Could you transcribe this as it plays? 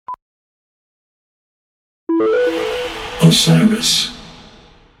Osiris.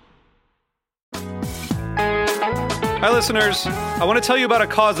 Hi, listeners. I want to tell you about a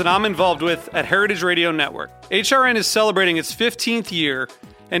cause that I'm involved with at Heritage Radio Network. HRN is celebrating its 15th year,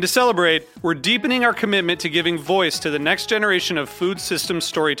 and to celebrate, we're deepening our commitment to giving voice to the next generation of food systems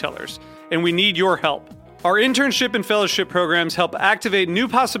storytellers, and we need your help. Our internship and fellowship programs help activate new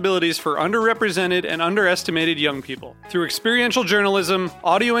possibilities for underrepresented and underestimated young people through experiential journalism,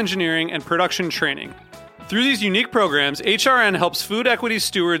 audio engineering, and production training. Through these unique programs, HRN helps food equity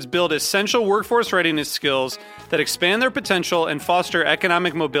stewards build essential workforce readiness skills that expand their potential and foster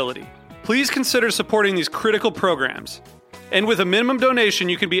economic mobility. Please consider supporting these critical programs. And with a minimum donation,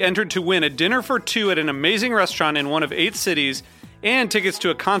 you can be entered to win a dinner for two at an amazing restaurant in one of 8 cities and tickets to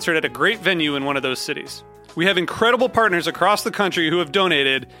a concert at a great venue in one of those cities. We have incredible partners across the country who have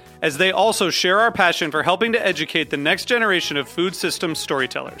donated, as they also share our passion for helping to educate the next generation of food systems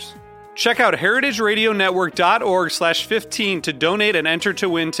storytellers. Check out heritageradionetwork.org/15 to donate and enter to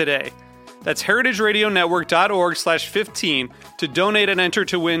win today. That's heritageradionetwork.org/15 to donate and enter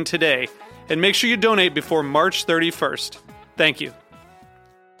to win today. And make sure you donate before March 31st. Thank you.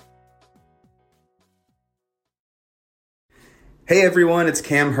 Hey everyone, it's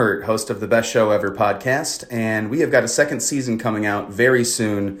Cam Hurt, host of the Best Show Ever podcast, and we have got a second season coming out very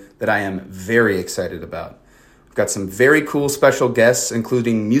soon that I am very excited about. We've got some very cool special guests,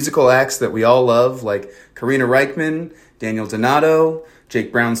 including musical acts that we all love, like Karina Reichman, Daniel Donato,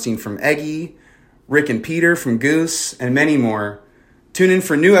 Jake Brownstein from Eggy, Rick and Peter from Goose, and many more. Tune in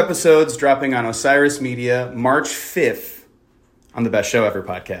for new episodes dropping on Osiris Media March 5th on the Best Show Ever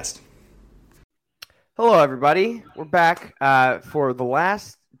podcast. Hello, everybody. We're back for the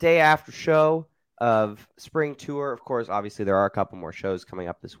last day after show of Spring Tour. Of course, obviously, there are a couple more shows coming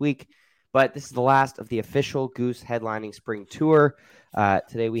up this week, but this is the last of the official Goose headlining Spring Tour.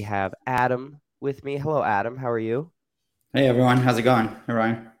 Today, we have Adam with me. Hello, Adam. How are you? Hey, everyone. How's it going? Hey,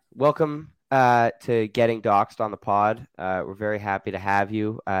 Ryan. Welcome to Getting Doxxed on the pod. We're very happy to have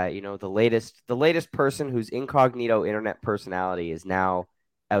you. The latest person whose incognito internet personality is now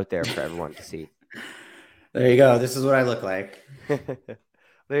out there for everyone to see. There you go. This is what I look like.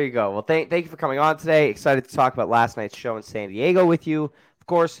 There you go. Well, thank you for coming on today. Excited to talk about last night's show in San Diego with you. Of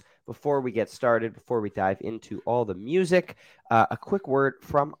course, before we get started, before we dive into all the music, a quick word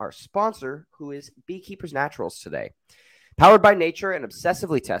from our sponsor, who is Beekeepers Naturals today. Powered by nature and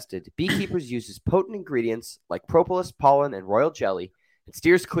obsessively tested, Beekeepers uses potent ingredients like propolis, pollen, and royal jelly and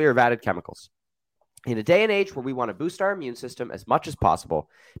steers clear of added chemicals. In a day and age where we want to boost our immune system as much as possible,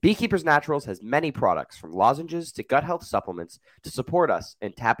 Beekeepers Naturals has many products, from lozenges to gut health supplements, to support us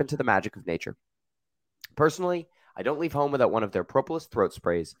and tap into the magic of nature. Personally, I don't leave home without one of their propolis throat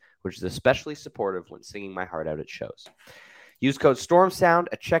sprays, which is especially supportive when singing my heart out at shows. Use code STORMSOUND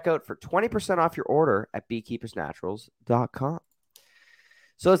at checkout for 20% off your order at beekeepersnaturals.com.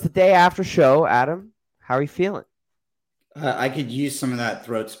 So it's the day after show. Adam, how are you feeling? I could use some of that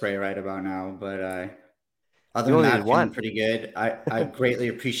throat spray right about now, but other than that, I'm feeling pretty good. I greatly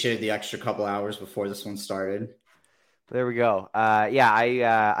appreciated the extra couple hours before this one started. There we go.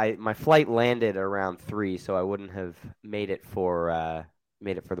 My flight landed around 3, so I wouldn't have made it for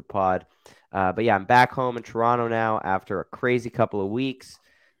the pod. But yeah, I'm back home in Toronto now after a crazy couple of weeks.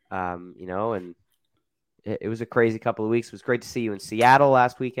 And it was a crazy couple of weeks. It was great to see you in Seattle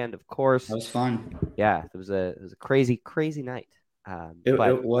last weekend, of course. That was fun. Yeah, it was a crazy night.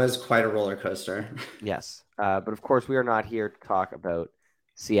 It was quite a roller coaster. Yes. But of course, we are not here to talk about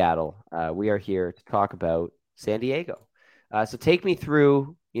Seattle. We are here to talk about San Diego. So take me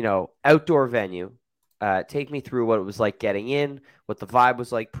through, outdoor venue. Take me through what it was like getting in, what the vibe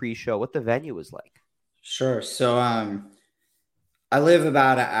was like pre-show, what the venue was like. Sure. So I live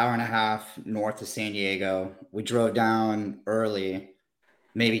about an hour and a half north of San Diego. We drove down early,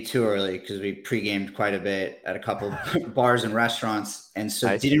 maybe too early, because we pre-gamed quite a bit at a couple bars and restaurants. And so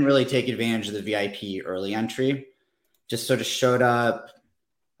nice. Didn't really take advantage of the VIP early entry. Just sort of showed up,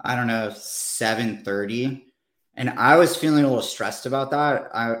 7:30. And I was feeling a little stressed about that.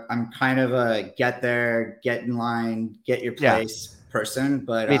 I'm kind of a get there, get in line, get your place person.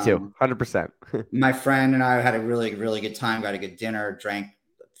 But me too, 100%. My friend and I had a really, really good time, got a good dinner, drank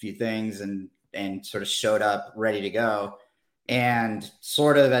a few things, and sort of showed up ready to go. And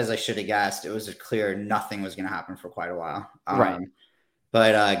sort of, as I should have guessed, it was clear nothing was going to happen for quite a while. Right.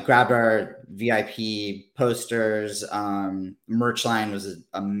 But grabbed our VIP posters. Merch line was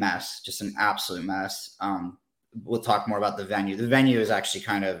a mess, just an absolute mess. We'll talk more about the venue. The venue is actually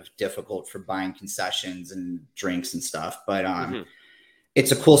kind of difficult for buying concessions and drinks and stuff, but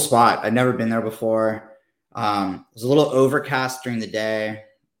It's a cool spot. I'd never been there before. It was a little overcast during the day.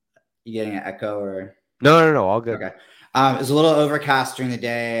 You getting an echo or? No, all good. Okay. It was a little overcast during the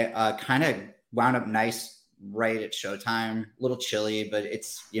day. Kind of wound up nice right at showtime. A little chilly, but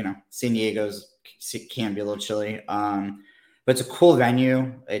it's, San Diego's can be a little chilly. But it's a cool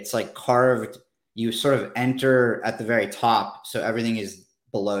venue. It's like carved. You sort of enter at the very top, so everything is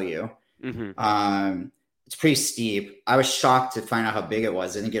below you. Mm-hmm. It's pretty steep. I was shocked to find out how big it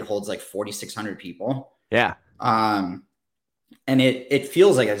was. I think it holds like 4,600 people. Yeah. And it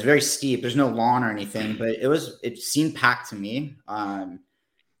feels like it's very steep. There's no lawn or anything, but it seemed packed to me. And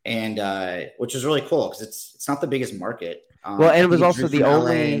which was really cool because it's not the biggest market. Well, and it was also the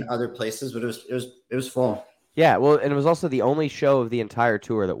only in other places, but it was full. Yeah, well, and it was also the only show of the entire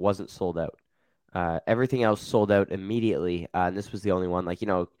tour that wasn't sold out. Everything else sold out immediately, and this was the only one. Like,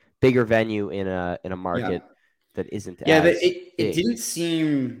 bigger venue in a market that isn't. Yeah, as but it big. didn't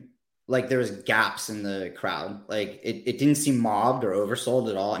seem like there was gaps in the crowd. Like it didn't seem mobbed or oversold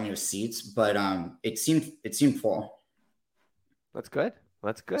at all. I mean, it was seats, but it seemed full. That's good.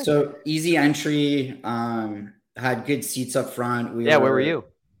 That's good. So easy entry. Had good seats up front. Where were you?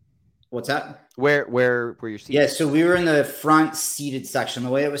 What's that? Where were your seats? Yeah, so we were in the front seated section. The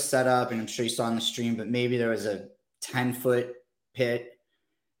way it was set up, and I'm sure you saw on the stream, but maybe there was a 10-foot pit,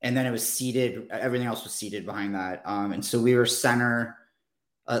 and then it was seated. Everything else was seated behind that. And so we were center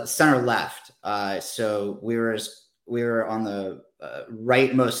left. So we were on the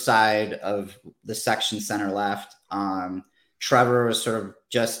rightmost side of the section, center left. Trevor was sort of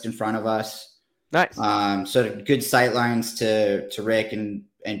just in front of us. Nice. So good sight lines to Rick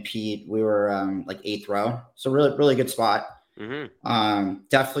and Pete. We were like 8th row. So really, really good spot. Mm-hmm.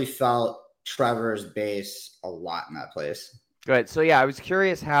 Definitely felt Trevor's bass a lot in that place. Good. So yeah, I was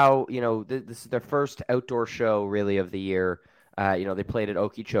curious how, this is their first outdoor show really of the year. They played at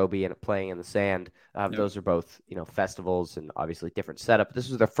Okeechobee and Playing in the Sand. Yep. Those are both, festivals and obviously different setup. This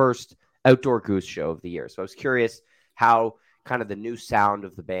was their first outdoor Goose show of the year. So I was curious how kind of the new sound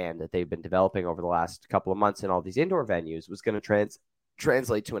of the band that they've been developing over the last couple of months in all these indoor venues was going to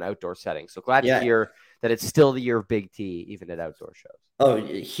translate to an outdoor setting. So glad to hear that it's still the year of Big T, even at outdoor shows. Oh,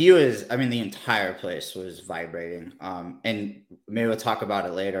 the entire place was vibrating. And maybe we'll talk about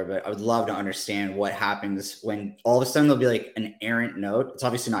it later, but I would love to understand what happens when all of a sudden there'll be like an errant note. It's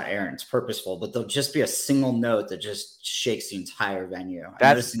obviously not errant, it's purposeful, but there'll just be a single note that just shakes the entire venue.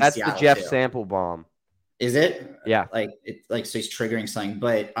 That's the Jeff Sample bomb. Is it? Yeah. So he's triggering something,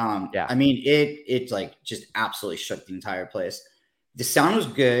 but yeah. I mean, it like just absolutely shook the entire place. The sound was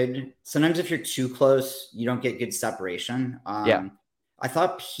good. Sometimes if you're too close, you don't get good separation. I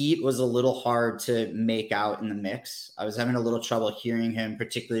thought Pete was a little hard to make out in the mix. I was having a little trouble hearing him,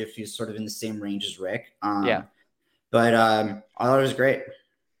 particularly if he was sort of in the same range as Rick. But I thought it was great.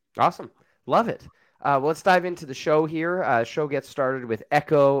 Awesome. Love it. Well, let's dive into the show here. Show gets started with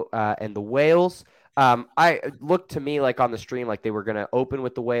Echo and the Whales. I looked to me like on the stream like they were going to open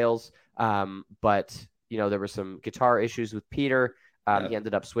with the Whales, but there were some guitar issues with Peter. He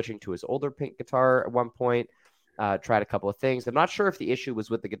ended up switching to his older pink guitar at one point. Tried a couple of things. I'm not sure if the issue was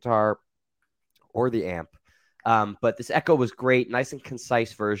with the guitar or the amp, but this Echo was great. Nice and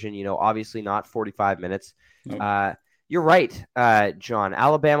concise version. Obviously not 45 minutes. Nope. You're right, John.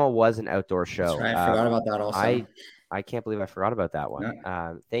 Alabama was an outdoor show. That's right. I forgot about that also. I can't believe I forgot about that one.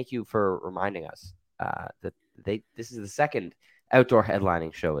 Yeah. Thank you for reminding us that this is the second outdoor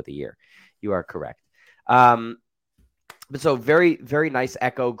headlining show of the year. You are correct. But so very, very nice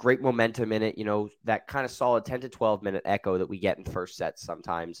Echo, great momentum in it. That kind of solid 10 to 12 minute Echo that we get in first sets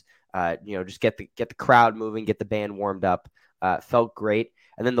sometimes. Just get the crowd moving, get the band warmed up. Felt great.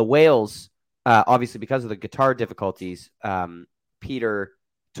 And then the Whales, obviously because of the guitar difficulties, Peter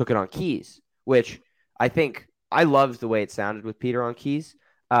took it on keys, which I think I loved the way it sounded with Peter on keys.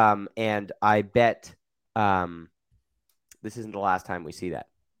 And I bet this isn't the last time we see that.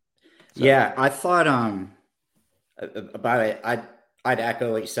 So. Yeah, I thought about it. I'd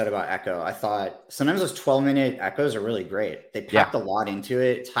echo what you said about Echo. I thought sometimes those 12-minute Echoes are really great. They packed a lot into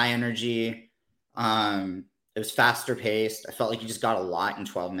it. It's high energy. It was faster paced. I felt like you just got a lot in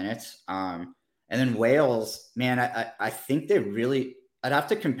 12 minutes. And then Whales, man, I think they really, I'd have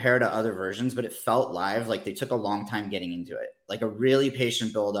to compare to other versions, but it felt live like they took a long time getting into it, like a really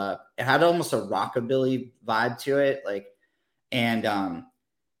patient build up. It had almost a rockabilly vibe to it.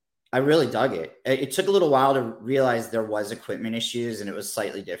 I really dug it. It took a little while to realize there was equipment issues and it was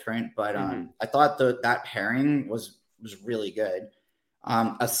slightly different, but I thought that pairing was really good.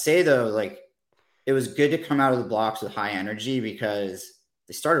 I'll say though, it was good to come out of the blocks with high energy because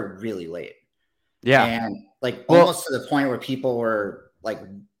they started really late. Yeah. And almost to the point where people were like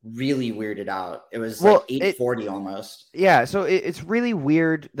really weirded out. It was Well, like 8:40 almost. Yeah, so it's really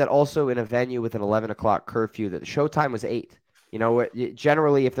weird that also in a venue with an 11 o'clock curfew that the showtime was 8. You know,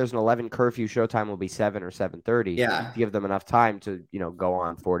 generally if there's an 11 curfew, showtime will be 7 or 7:30. Yeah. To give them enough time to, go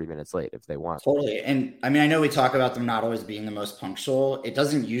on 40 minutes late if they want. Totally. And I mean, I know we talk about them not always being the most punctual. It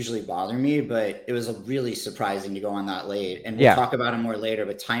doesn't usually bother me, but it was really surprising to go on that late. And we'll talk about it more later,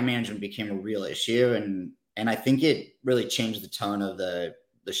 but time management became a real issue. And I think it really changed the tone of the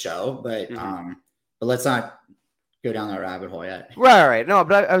show. But but let's not go down that rabbit hole yet. Right. No,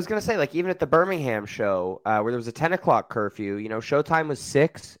 but I was going to say, like, even at the Birmingham show, where there was a 10 o'clock curfew, showtime was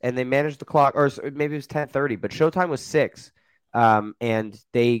 6, and they managed the clock, or maybe it was 10:30, but showtime was 6, and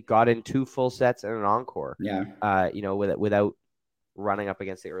they got in 2 full sets and an encore. Yeah. Without running up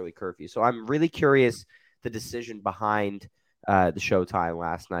against the early curfew. So I'm really curious the decision behind the showtime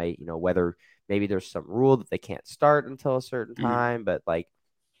last night. Whether maybe there's some rule that they can't start until a certain time, but like,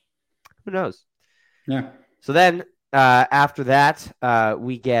 who knows? Yeah. So then after that,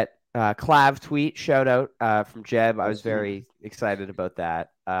 we get Clav tweet shout out from Jeb. I was very excited about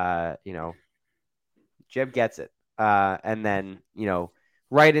that. Jeb gets it. And then,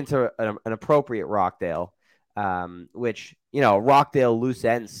 right into an appropriate Rockdale, which, Rockdale loose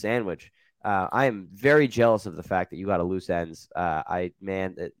ends sandwich. I am very jealous of the fact that you got a loose ends.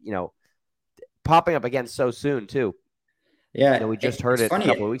 Popping up again so soon too. Yeah. We just heard it a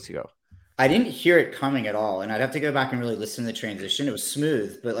couple of weeks ago. I didn't hear it coming at all, and I'd have to go back and really listen to the transition. It was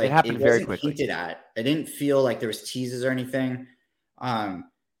smooth, but like it happened very quickly. Hinted at. I didn't feel like there was teases or anything. I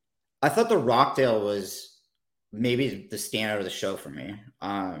thought the Rockdale was maybe the standout of the show for me.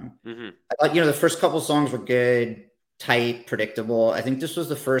 I thought, the first couple songs were good, tight, predictable. I think this was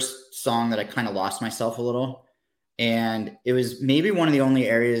the first song that I kind of lost myself a little, and it was maybe one of the only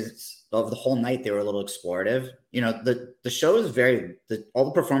areas of the whole night they were a little explorative. The show is all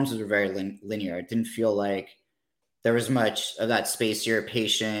the performances were very linear. It didn't feel like there was much of that spacier,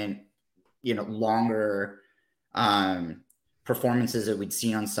 patient, longer performances that we'd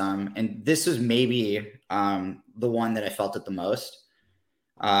seen on some. And this was maybe the one that I felt it the most.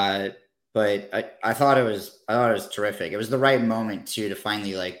 But I thought it was terrific. It was the right moment too to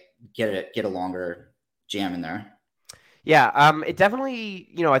finally like get a longer jam in there. Yeah, it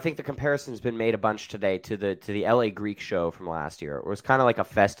definitely, I think the comparison's been made a bunch today to the LA Greek show from last year. It was kind of like a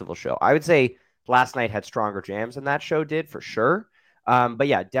festival show. I would say last night had stronger jams than that show did for sure. But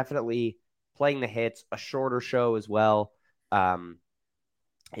yeah, definitely playing the hits, a shorter show as well. I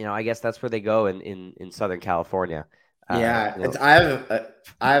guess that's where they go in Southern California. I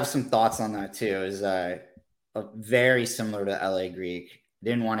have some thoughts on that too. Is very similar to LA Greek.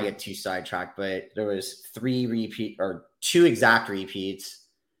 Didn't want to get too sidetracked, but there was 2 exact repeats.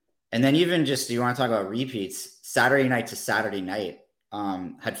 And then even just, you want to talk about repeats, Saturday night to Saturday night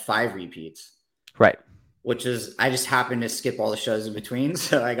had 5 repeats. Right. Which is, I just happened to skip all the shows in between.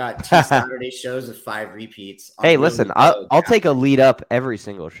 So I got 2 Saturday shows with 5 repeats. Hey, listen, I'll take a lead up every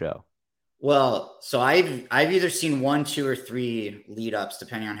single show. Well, so I've either seen 1, 2, or 3 lead ups,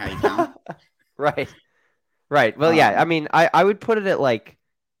 depending on how you count. Right. Well, yeah. I mean, I would put it at like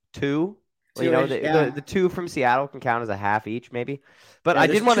 2. The 2 from Seattle can count as a half each, maybe. But I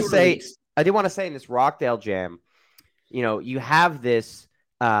did want to say in this Rockdale jam, you have this.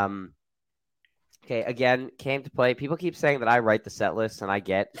 Okay, again, came to play. People keep saying that I write the set list and I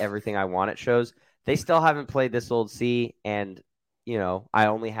get everything I want at shows. They still haven't played This Old C, and I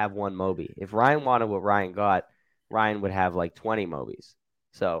only have 1 Moby. If Ryan wanted what Ryan got, Ryan would have like 20 Mobies.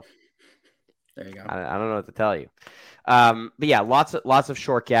 So. There you go. I don't know what to tell you. But yeah, lots of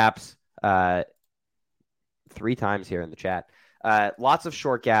short gaps. 3 times here in the chat. Lots of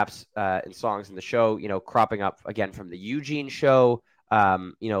short gaps in songs in the show, cropping up again from the Eugene show.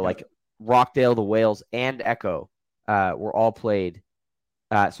 Like Rockdale, the Whales, and Echo were all played.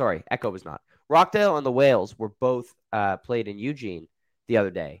 Sorry, Echo was not. Rockdale and the Whales were both played in Eugene the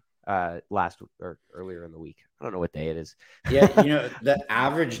other day, last or earlier in the week. I don't know what day it is. Yeah, the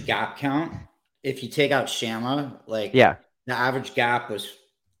average gap count, if you take out Shama, the average gap was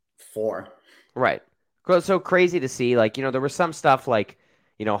 4. Right. So crazy to see. Like, there was some stuff like,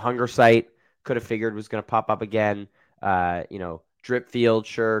 Hunger Sight could have figured was going to pop up again. Dripfield,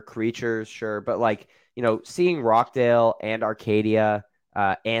 sure. Creatures, sure. But like, seeing Rockdale and Arcadia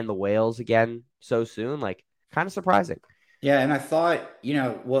and the Whales again so soon, like, kind of surprising. Yeah, and I thought,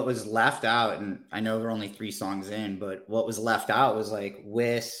 what was left out, and I know we're only 3 songs in, but what was left out was like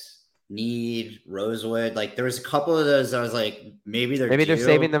Wiss, Need, Rosewood. Like there was a couple of those I was like, maybe they're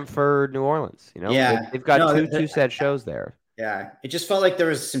saving them for New Orleans. Yeah, they've got two set shows there. Yeah, it just felt like there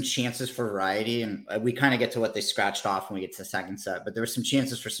was some chances for variety, and we kind of get to what they scratched off when we get to the second set. But there were some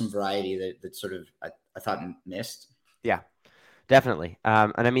chances for some variety that sort of I thought missed. Yeah, definitely.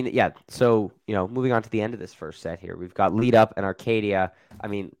 And I mean, yeah. So moving on to the end of this first set here, we've got Lead Up and Arcadia. I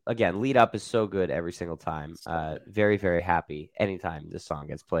mean, again, Lead Up is so good every single time. Very, very happy anytime this song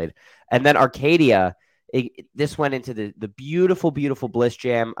gets played. And then Arcadia. This went into the beautiful, beautiful Bliss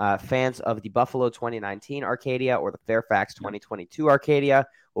Jam. Fans of the Buffalo 2019 Arcadia or the Fairfax 2022 Arcadia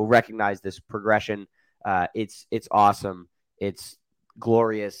will recognize this progression. It's awesome. It's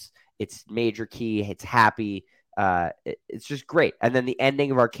glorious. It's major key. It's happy. It's just great. And then the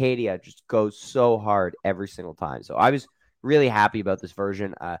ending of Arcadia just goes so hard every single time. So I was really happy about this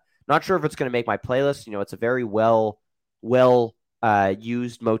version. Not sure if it's going to make my playlist. It's a very well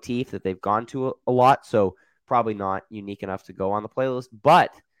used motif that they've gone to a lot, so probably not unique enough to go on the playlist,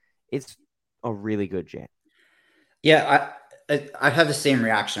 but it's a really good jam. Yeah, I have the same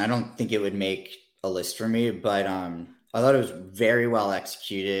reaction. I don't think it would make a list for me, but I thought it was very well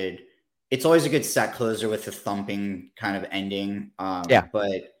executed. It's always a good set closer with a thumping kind of ending.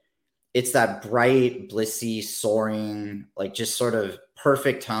 But it's that bright, blissy, soaring, like just sort of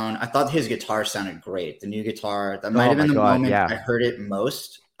perfect tone. I thought his guitar sounded great. The new guitar, that might have been the moment I heard it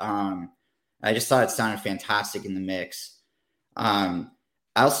most. I just thought it sounded fantastic in the mix. I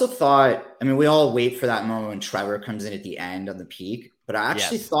also thought, we all wait for that moment when Trevor comes in at the end on the peak, but I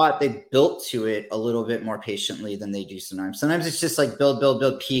actually thought they built to it a little bit more patiently than they do sometimes. Sometimes it's just like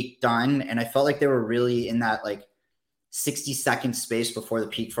build, peak, done. And I felt like they were really in that like 60-second space before the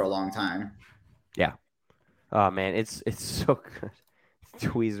peak for a long time. Yeah. Oh man, it's so good.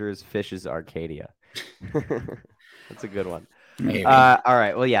 Tweezer's Fish's Arcadia. That's a good one. Maybe. All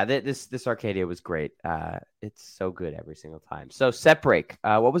right. Well, yeah, this Arcadia was great. It's so good every single time. So set break.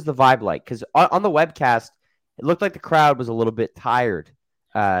 What was the vibe like? Because on the webcast, it looked like the crowd was a little bit tired.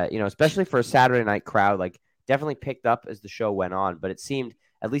 Especially for a Saturday night crowd, like definitely picked up as the show went on, but it seemed,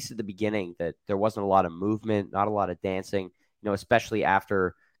 at least at the beginning, that there wasn't a lot of movement, not a lot of dancing, especially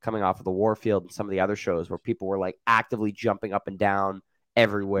after coming off of the Warfield and some of the other shows where people were like actively jumping up and down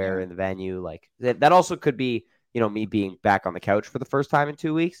everywhere in the venue. Like that also could be, me being back on the couch for the first time in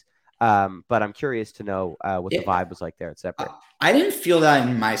 2 weeks. But I'm curious to know what the vibe was like there at Separate. I didn't feel that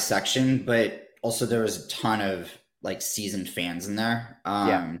in my section, but also there was a ton of like seasoned fans in there.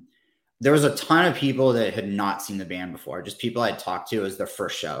 There was a ton of people that had not seen the band before, just people I'd talked to as their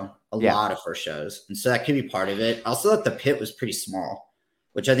first show, a lot of first shows. And so that could be part of it. I also thought the pit was pretty small,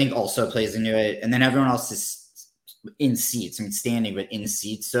 which I think also plays into it. And then everyone else is in seats, standing, but in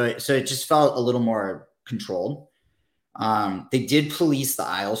seats. So it just felt a little more controlled. They did police the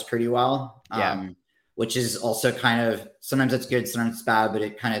aisles pretty well, which is also kind of, sometimes it's good, sometimes it's bad, but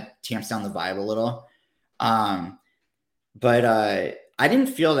it kind of tamps down the vibe a little. But I didn't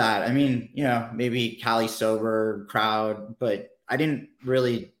feel that. Maybe Cali sober crowd, but I didn't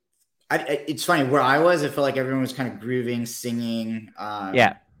really. It's funny where I was. I felt like everyone was kind of grooving, singing.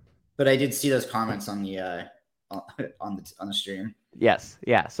 But I did see those comments on the stream. Yes,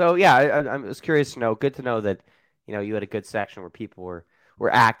 yeah. So yeah, I was curious to know. Good to know that you had a good section where people were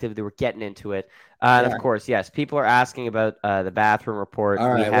active. They were getting into it. And of course, yes, people are asking about the bathroom report. All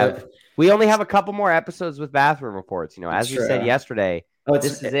right, we only have a couple more episodes with bathroom reports. As we said yesterday.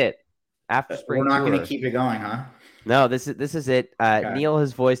 This is it. After spring, we're not going to keep it going, huh? No, this is it. Okay. Neil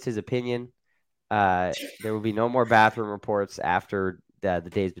has voiced his opinion. There will be no more bathroom reports after the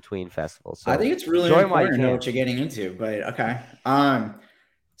Days Between festival. So I think it's really important to know what you're getting into. But okay.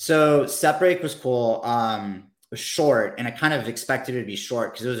 So set break was cool. It was short, and I kind of expected it to be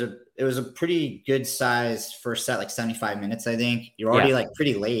short because it was a pretty good size first set, like 75 minutes. I think you're already like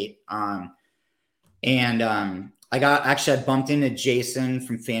pretty late. I bumped into Jason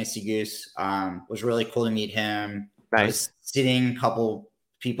from Fantasy Goose. Was really cool to meet him. Nice. I was sitting a couple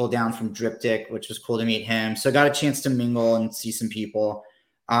people down from Driptych, which was cool to meet him. So I got a chance to mingle and see some people.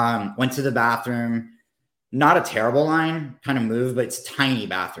 Went to the bathroom. Not a terrible line, kind of moved, but it's a tiny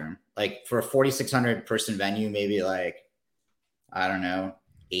bathroom. Like for a 4,600 person venue, maybe like, I don't know,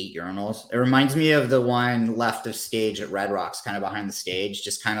 8 urinals. It reminds me of the one left of stage at Red Rocks, kind of behind the stage,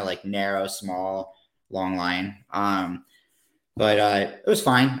 just kind of like narrow, small, long line. But it was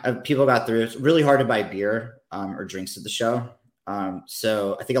fine. People got through. It's really hard to buy beer or drinks at the show.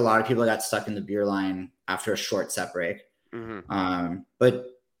 So I think a lot of people got stuck in the beer line after a short set break. Mm-hmm. But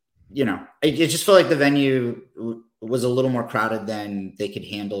it just felt like the venue was a little more crowded than they could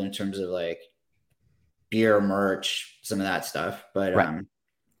handle in terms of like beer, merch, some of that stuff. But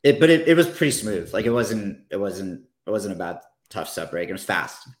it was pretty smooth. Like it wasn't a bad tough set break. It was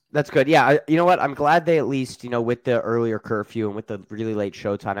fast. That's good. Yeah, you know what? I'm glad they at least, with the earlier curfew and with the really late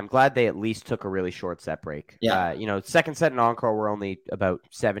showtime, I'm glad they at least took a really short set break. Yeah. Second set and encore were only about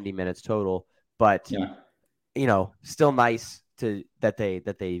 70 minutes total, but still nice that they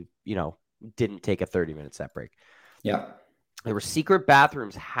didn't take a 30-minute set break. Yeah. There were secret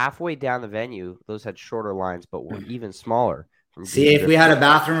bathrooms halfway down the venue. Those had shorter lines, but were even smaller. See, if we had a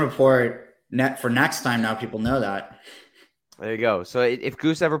bathroom report for next time, now people know that. There you go. So if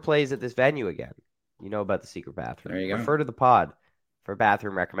Goose ever plays at this venue again, you know about the secret bathroom. There you go. Refer to the pod for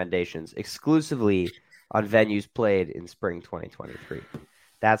bathroom recommendations exclusively on venues played in spring 2023.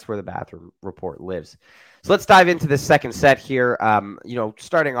 That's where the bathroom report lives. So let's dive into the second set here.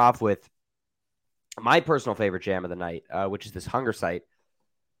 Starting off with my personal favorite jam of the night, which is this Hunger Site.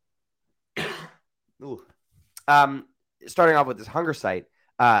 Starting off with this Hunger Site,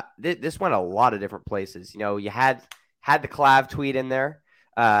 this went a lot of different places. You had the Clav tweet in there,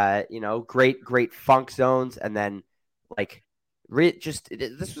 great funk zones. And then this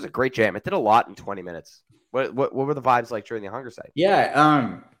was a great jam. It did a lot in 20 minutes. What were the vibes like during the Hunger Site?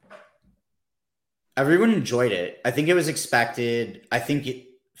 Yeah. Everyone enjoyed it. I think it was expected. I think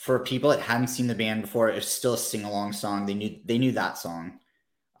for people that hadn't seen the band before, it's still a sing-along song. They knew that song.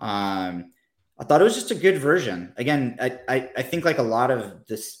 I thought it was just a good version. Again, I think like a lot of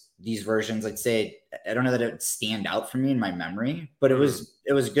these versions, I'd say, I don't know that it would stand out for me in my memory, but it was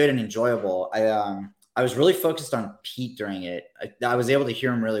good and enjoyable. I was really focused on Pete during it. I was able to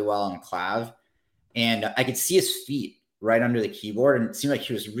hear him really well on Clav, and I could see his feet right under the keyboard, and it seemed like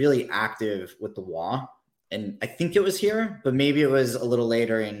he was really active with the wah. And I think it was here, but maybe it was a little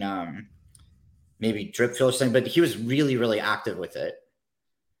later in maybe Drip Field or something, but he was really, really active with it.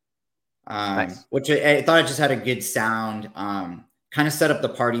 Nice. Which I thought it just had a good sound, kind of set up the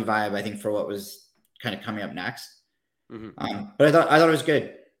party vibe, I think, for what was kind of coming up next. Mm-hmm. But I thought it was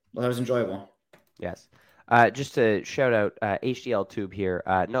good. Well, it was enjoyable. Yes. Just to shout out HDL Tube here.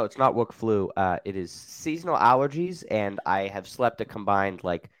 No, it's not Wook Flu. It is seasonal allergies, and I have slept a combined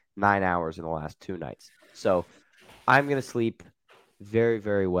 9 hours in the last 2 nights. So I'm going to sleep very,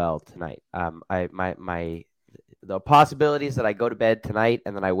 very well tonight. The possibility is that I go to bed tonight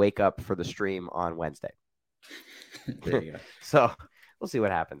and then I wake up for the stream on Wednesday. There you go. So we'll see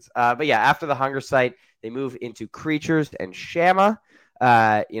what happens. But yeah, after the Hunger Site, they move into Creatures and Shama.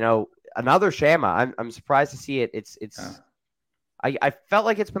 Another Shama. I'm surprised to see it. I felt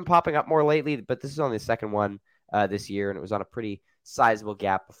like it's been popping up more lately, but this is only the second one this year, and it was on a pretty sizable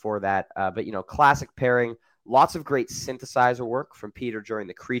gap before that. But classic pairing. Lots of great synthesizer work from Peter during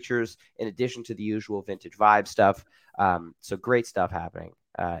the Creatures, in addition to the usual vintage vibe stuff. So great stuff happening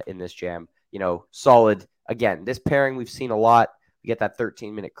in this jam. Solid. Again, this pairing we've seen a lot. We get that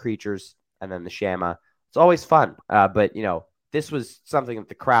 13-minute Creatures and then the Shama. It's always fun. But this was something that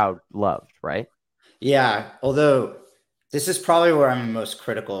the crowd loved, right? Yeah. Although this is probably where I'm most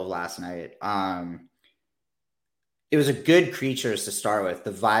critical of last night. It was a good Creatures to start with.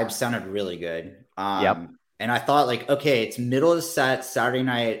 The vibe sounded really good. Yep. And I thought okay, it's middle of the set, Saturday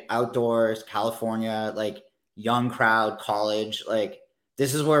night, outdoors, California, young crowd, college.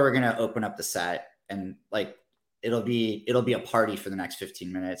 This is where we're going to open up the set. And it'll be a party for the next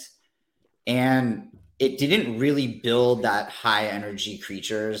 15 minutes. And it didn't really build that high energy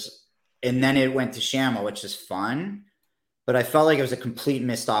Creatures. And then it went to Shama, which is fun. But I felt like it was a complete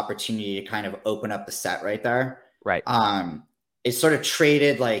missed opportunity to kind of open up the set right there. Right. It sort of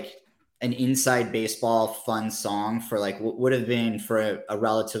traded an inside baseball fun song for what would have been for a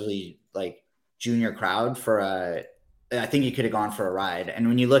relatively junior crowd I think you could have gone for a ride. And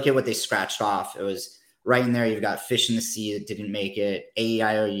when you look at what they scratched off, it was right in there. You've got Fish in the Sea that didn't make it,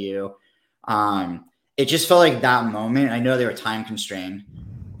 AEIOU. It just felt like that moment. I know they were time constrained,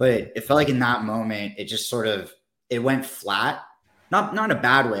 but it felt like in that moment, it just it went flat. Not in a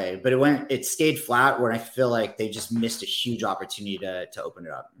bad way, but it stayed flat where I feel like they just missed a huge opportunity to open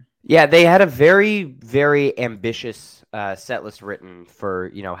it up. Yeah, they had a very, very ambitious set list written for,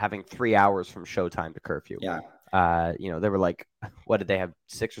 having 3 hours from showtime to curfew. Yeah. They were what did they have?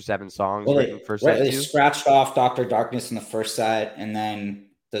 6 or 7 songs written for set two? They scratched off Dr. Darkness in the first set and then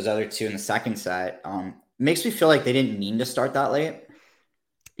those other 2 in the second set. Makes me feel like they didn't mean to start that late.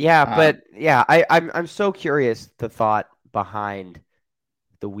 Yeah, but yeah, I'm so curious the thought behind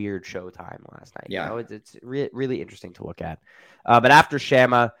the weird showtime last night. Yeah. It's really interesting to look at. But after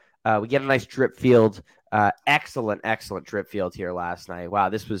Shama, we get a nice drip field. Excellent drip field here last night. Wow,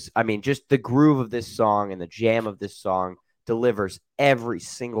 this was, just the groove of this song and the jam of this song delivers every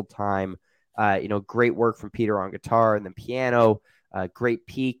single time. Great work from Peter on guitar and then piano. Great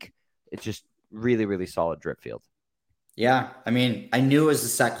peak. It's just really, really solid drip field. Yeah, I mean, I knew it was the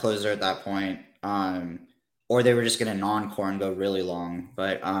set closer at that point, or they were just going to encore and go really long.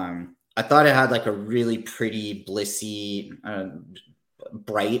 But I thought it had like a really pretty blissy,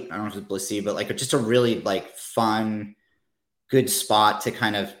 bright. I don't know if it's blissy, but like just a really like fun, good spot to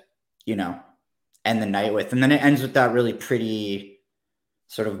kind of, end the night with. And then it ends with that really pretty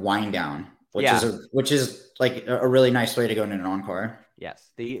sort of wind down, which is like a really nice way to go into an encore.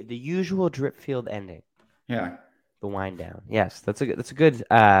 Yes, the usual Dripfield ending. Yeah. The wind down. Yes, that's a good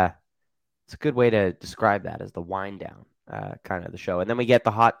way to describe that, as the wind down kind of the show. And then we get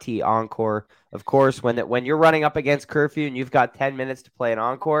the hot tea encore. Of course, when you're running up against curfew and you've got 10 minutes to play an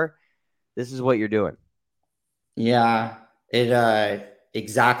encore, this is what you're doing. Yeah, it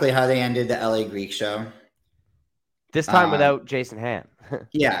exactly how they ended the LA Greek show. This time without Jason Han.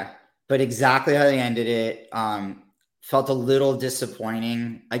 Yeah, but exactly how they ended it. Felt a little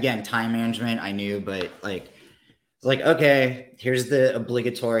disappointing. Again, time management, I knew, but like, okay, here's the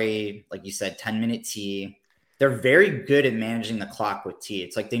obligatory, like you said, 10-minute tea. They're very good at managing the clock with tea.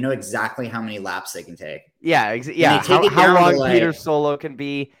 It's like they know exactly how many laps they can take. Yeah, how long Peter's solo can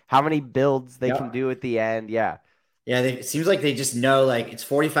be, how many builds they can do at the end. Yeah. Yeah, it seems like they just know, like, it's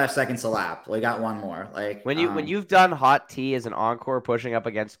 45 seconds a lap. We got one more. Like when you've done hot tea as an encore pushing up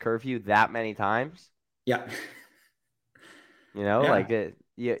against curfew that many times. Yeah. Like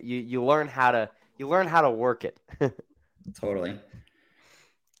you learn how to work it. Totally.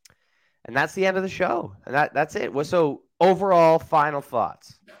 And that's the end of the show. And that's it. So overall, final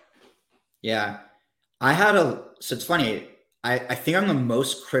thoughts. Yeah. So it's funny. I think I'm the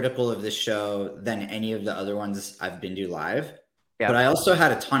most critical of this show than any of the other ones I've been to live. Yeah. But I also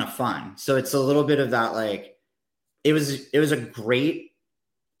had a ton of fun. So it's a little bit of that, like, it was a great,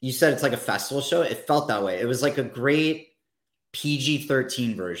 you said it's like a festival show. It felt that way. It was like a great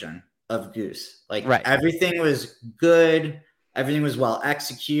PG-13 version of Goose. Like Everything was good. Everything was well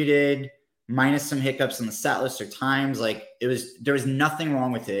executed, minus some hiccups in the set list or times. Like there was nothing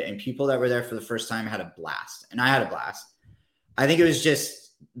wrong with it. And people that were there for the first time had a blast. And I had a blast. I think it was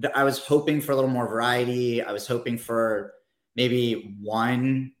just, I was hoping for a little more variety. I was hoping for maybe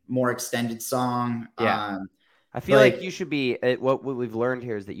one more extended song. Yeah. I feel like you should be, what we've learned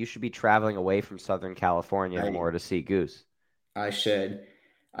here is that you should be traveling away from Southern California more to see Goose. I should.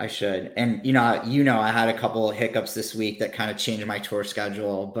 And, I had a couple of hiccups this week that kind of changed my tour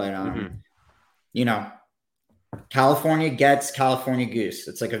schedule, but, California gets California Goose.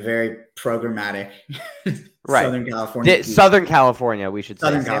 It's like a very programmatic Southern California. Southern California, we should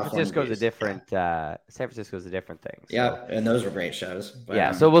say. San Francisco's a different thing. So. Yeah, and those were great shows.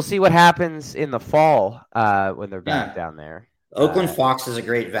 But, so we'll see what happens in the fall when they're back down there. Oakland Fox is a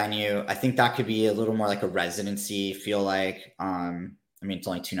great venue. I think that could be a little more like a residency feel like. It's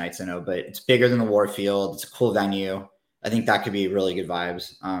only 2 nights, I know, but it's bigger than the Warfield. It's a cool venue. I think that could be really good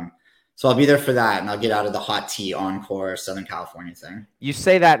vibes. So I'll be there for that, and I'll get out of the hot tea encore Southern California thing. You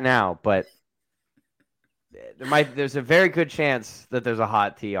say that now, but there's a very good chance that there's a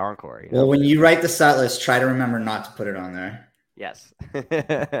hot tea encore. Well, when you write the set list, try to remember not to put it on there. Yes. When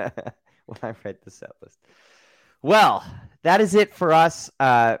I write the set list. Well, that is it for us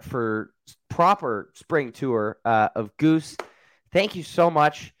for proper spring tour of Goose. Thank you so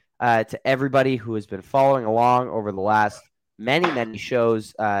much to everybody who has been following along over the last many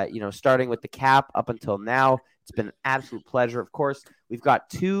shows, starting with the cap up until now. It's been an absolute pleasure. Of course, we've got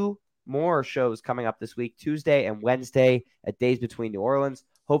 2 more shows coming up this week, Tuesday and Wednesday at Days Between New Orleans.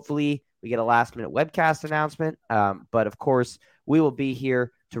 Hopefully, we get a last-minute webcast announcement. But, of course, we will be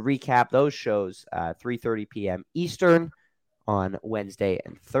here to recap those shows 3:30 p.m. Eastern on Wednesday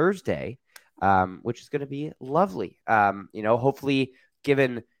and Thursday, which is going to be lovely. Hopefully,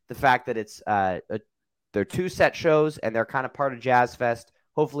 given the fact that it's they're 2 set shows and they're kind of part of Jazz Fest,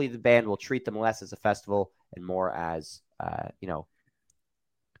 hopefully the band will treat them less as a festival and more as,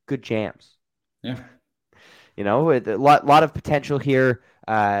 good jams. Yeah. A lot of potential here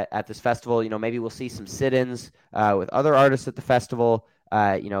at this festival. Maybe we'll see some sit-ins with other artists at the festival.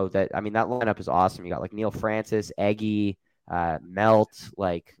 That lineup is awesome. You got like Neil Francis, Eggy, Melt,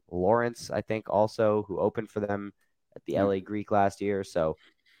 like Lawrence, I think also, who opened for them at the LA Greek last year. So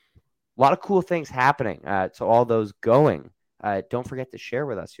a lot of cool things happening. To all those going, don't forget to share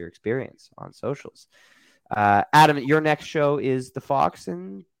with us your experience on socials. Adam, your next show is the Fox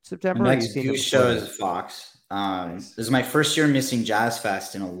in September? My next Goose show is Fox. This is my first year missing Jazz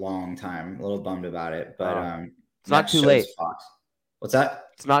Fest in a long time. A little bummed about it, but it's not too late. Fox. What's that?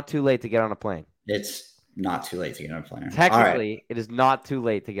 It's not too late to get on a plane. It's not too late to get on a plane. Technically, It is not too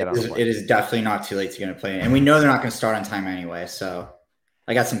late to get on a plane. It is definitely not too late to get on a plane. And we know they're not going to start on time anyway, so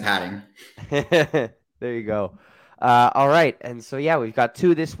I got some padding. There you go. All right. And so, yeah, we've got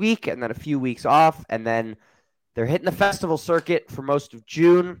 2 this week and then a few weeks off. And then they're hitting the festival circuit for most of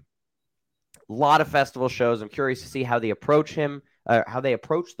June. A lot of festival shows. I'm curious to see how they approach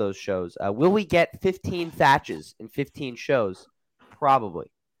those shows. Will we get 15 Thatches in 15 shows?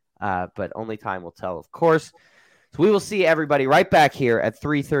 Probably. But only time will tell, of course. So we will see everybody right back here at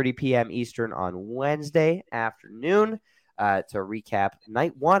 3:30 p.m. Eastern on Wednesday afternoon to recap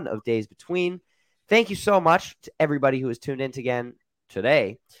night 1 of Days Between. Thank you so much to everybody who has tuned in again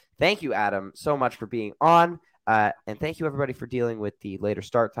today. Thank you, Adam, so much for being on. And thank you, everybody, for dealing with the later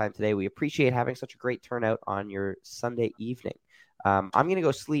start time today. We appreciate having such a great turnout on your Sunday evening. I'm going to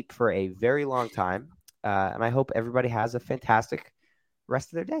go sleep for a very long time, and I hope everybody has a fantastic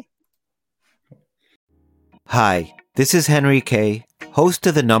rest of their day. Hi, this is Henry Kay, host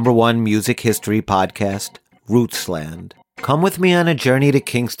of the #1 music history podcast, Rootsland. Come with me on a journey to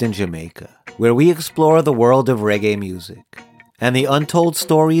Kingston, Jamaica, where we explore the world of reggae music and the untold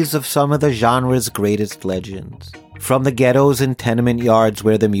stories of some of the genre's greatest legends. From the ghettos and tenement yards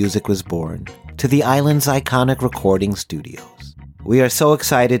where the music was born, to the island's iconic recording studios. We are so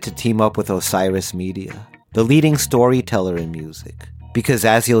excited to team up with Osiris Media, the leading storyteller in music, because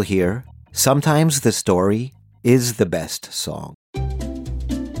as you'll hear, sometimes the story is the best song.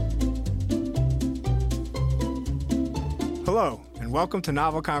 Hello, and welcome to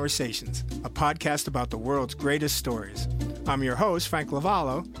Novel Conversations, a podcast about the world's greatest stories. I'm your host, Frank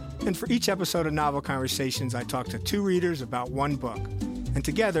Lavallo, and for each episode of Novel Conversations, I talk to 2 readers about one book. And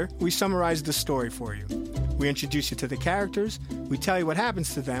together, we summarize the story for you. We introduce you to the characters, we tell you what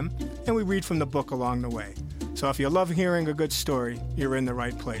happens to them, and we read from the book along the way. So if you love hearing a good story, you're in the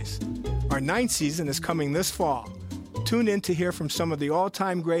right place. Our 9th season is coming this fall. Tune in to hear from some of the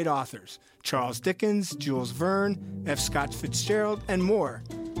all-time great authors, Charles Dickens, Jules Verne, F. Scott Fitzgerald, and more.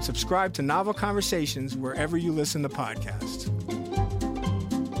 Subscribe to Novel Conversations wherever you listen to podcasts.